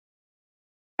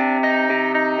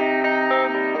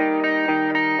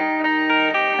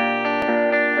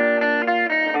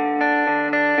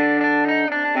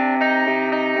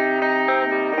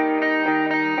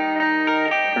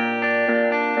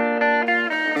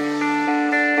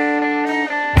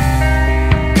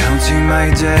Counting my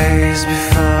days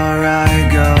before I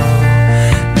go,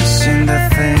 missing the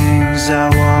things I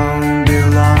won't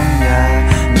belong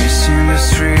at, missing the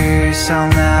streets I'll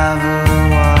never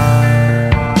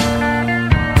walk.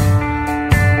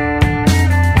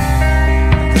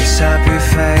 These happy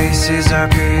faces are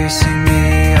pissing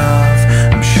me off.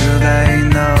 I'm sure they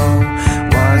know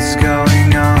what's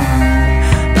going on.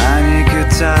 Panic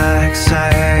attacks,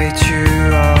 I hate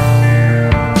you all.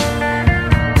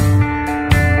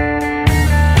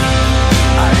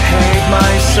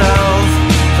 Myself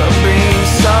for being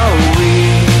so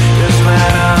weak, 'cause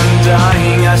when I'm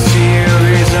dying I see a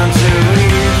reason to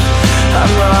leave.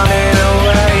 I'm running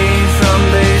away from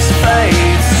this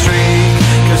fate streak,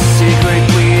 'cause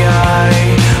secretly I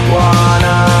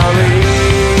wanna leave,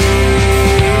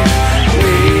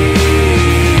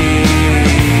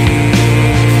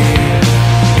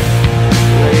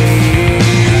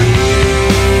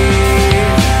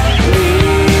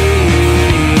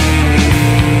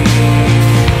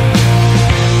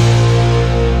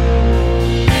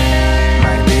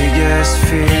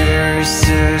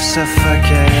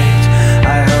 suffocate.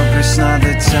 I hope it's not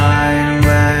the time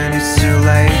when it's too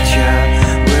late. Yeah,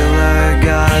 will a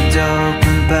God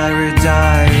open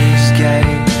paradise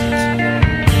gate?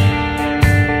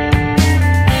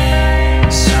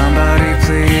 Somebody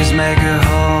please make a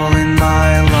hole in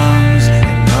my lungs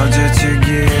in order to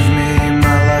give me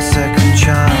my last second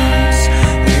chance,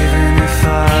 even if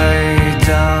I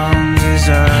don't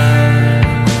deserve.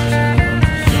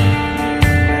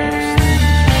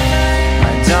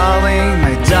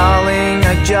 My darling,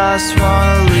 I just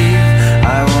wanna leave.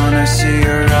 I wanna see